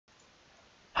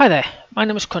Hi there, my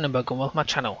name is Cronenberg and welcome to my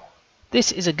channel.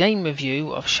 This is a game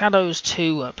review of Shadows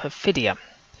 2 Perfidia,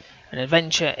 an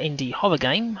adventure indie horror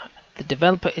game. The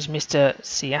developer is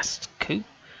MrCiastku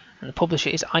and the publisher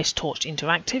is IceTorch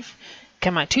Interactive. It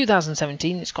came out in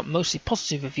 2017, it's got mostly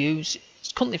positive reviews.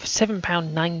 It's currently for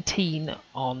 £7.19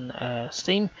 on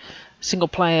Steam. Single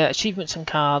player, achievements and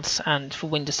cards, and for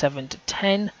Windows 7 to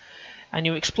 10. And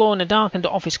you're exploring a darkened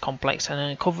office complex and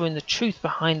uncovering the truth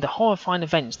behind the horrifying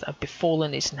events that have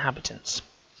befallen its inhabitants.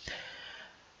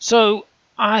 So,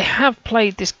 I have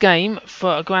played this game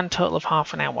for a grand total of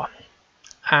half an hour,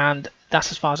 and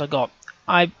that's as far as I got.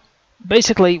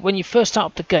 Basically, when you first start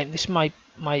up the game, this is my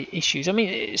issues. I mean,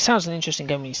 it sounds an interesting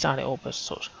game when you start it up as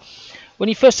such. When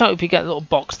you first start up, you get a little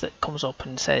box that comes up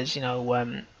and says, you know,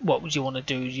 what would you want to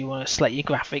do? Do you want to select your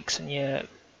graphics and your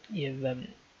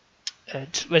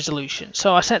resolution?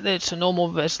 So I set it to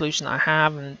normal resolution that I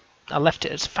have, and I left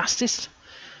it as fastest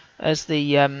as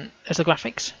the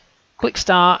graphics. Click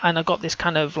start, and I got this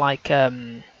kind of like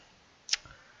you'll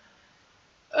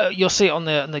see it on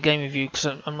the game review because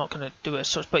I'm not going to do it as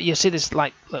such, but you'll see this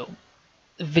like little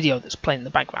video that's playing in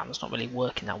the background that's not really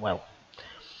working that well.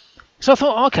 So I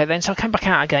thought, okay then, so I came back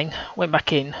out again, went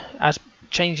back in as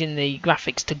changing the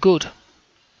graphics to good.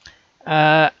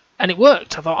 And it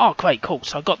worked. I thought, oh great, cool.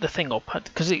 So I got the thing up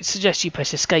because it suggests you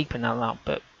press escape and all that,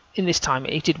 but in this time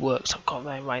it did work, so I got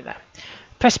there right there.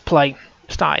 Press play,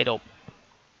 started up.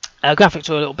 Graphics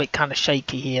are a little bit kind of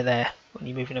shaky here there when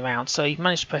you're moving around, so you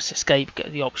managed to press escape,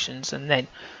 get the options, and then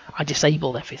I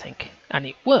disabled everything, and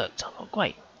it worked. I thought,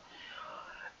 great.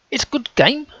 It's a good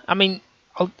game. I mean,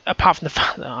 apart from the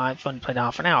fact that I've only played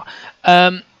half an hour.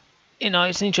 You know,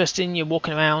 it's interesting. You're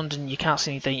walking around and you can't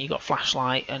see anything. You've got a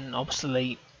flashlight, and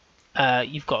obviously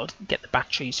you've got to get the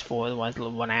batteries for, otherwise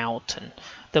they'll run out, and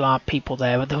there are people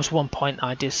there. But there was one point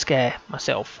I did scare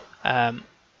myself.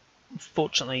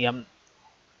 Unfortunately, I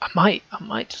might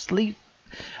just leave.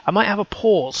 I might have a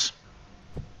pause.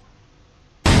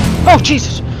 Oh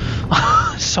Jesus!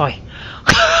 Sorry.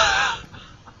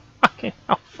 Okay,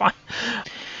 I'm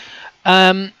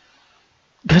fine.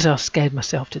 Because I scared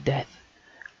myself to death.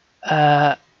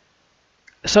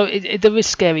 So there is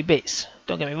scary bits.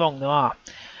 Don't get me wrong, there are.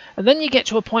 And then you get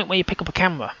to a point where you pick up a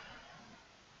camera,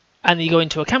 and you go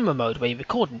into a camera mode where you're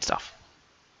recording stuff.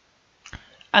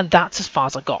 And that's as far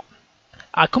as I got.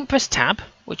 I couldn't press tab,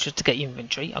 which was to get your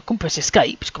inventory. I couldn't press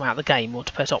escape to come out of the game or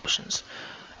to press options.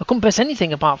 I couldn't press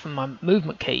anything apart from my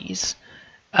movement keys.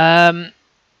 And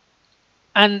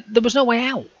there was no way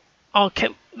out.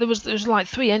 There was like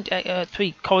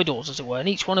three corridors, as it were, and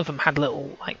each one of them had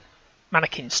little like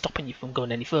mannequins stopping you from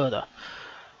going any further.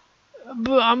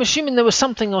 But I'm assuming there was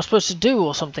something I was supposed to do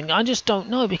or something. I just don't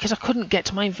know, because I couldn't get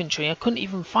to my inventory. I couldn't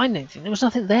even find anything. There was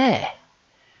nothing there.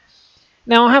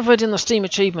 Now, I have read in the Steam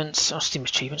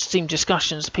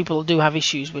discussions, people do have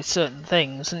issues with certain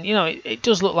things, and you know, it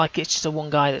does look like it's just a one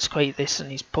guy that's created this and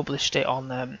he's published it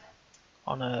on an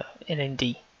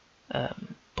indie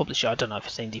publisher. I don't know if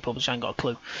it's an indie publisher. I ain't got a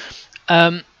clue.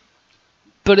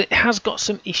 But it has got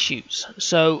some issues.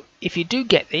 So if you do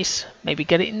get this, maybe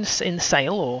get it in the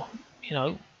sale, or you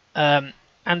know,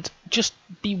 and just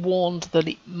be warned that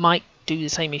it might do the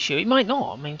same issue. It might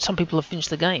not. I mean, some people have finished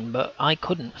the game, but I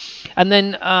couldn't. And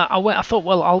then I thought,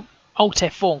 well, I'll Alt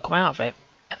F4 and come out of it,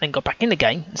 and then go back in the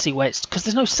game and see where it's, because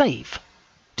there's no save.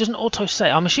 It doesn't auto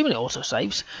save. I'm assuming it auto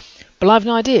saves, but I have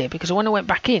no idea, because when I went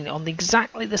back in on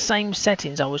exactly the same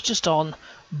settings I was just on,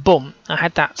 boom, I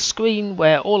had that screen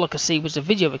where all I could see was the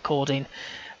video recording,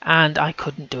 and I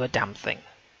couldn't do a damn thing.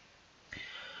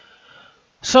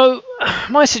 So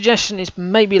my suggestion is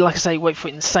maybe, like I say, wait for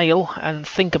it in sale and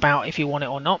think about if you want it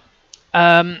or not.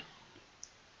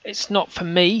 It's not for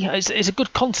me. It's a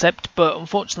good concept, but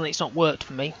unfortunately it's not worked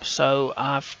for me, so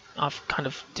I've kind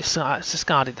of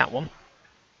discarded that one.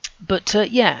 But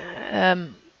yeah,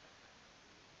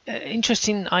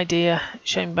 interesting idea.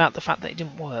 Shame about the fact that it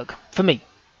didn't work for me.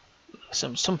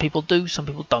 Some people do, some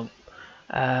people don't,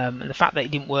 and the fact that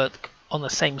it didn't work on the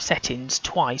same settings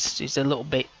twice is a little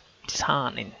bit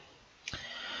disheartening.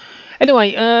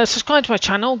 Anyway, subscribe to my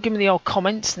channel, give me the old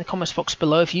comments in the comments box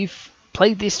below if you've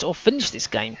played this or finished this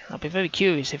game. I'll be very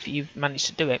curious if you've managed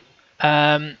to do it.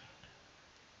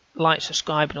 Like,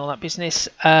 subscribe and all that business.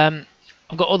 I've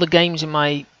got other games in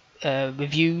my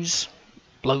reviews,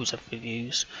 loads of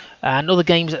reviews, and other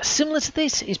games that are similar to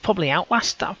this is probably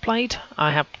Outlast that I've played.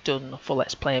 I have done a full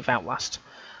Let's Play of Outlast,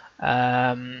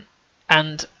 and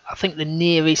I think the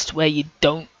nearest where you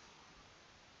don't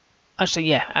actually,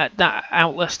 yeah, that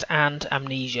Outlast and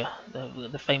Amnesia,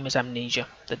 the famous Amnesia,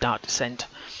 the Dark Descent.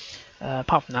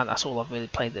 Apart from that, that's all I've really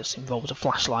played that involves a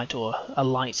flashlight or a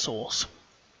light source.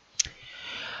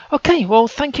 Okay, well,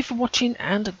 thank you for watching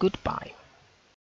and goodbye.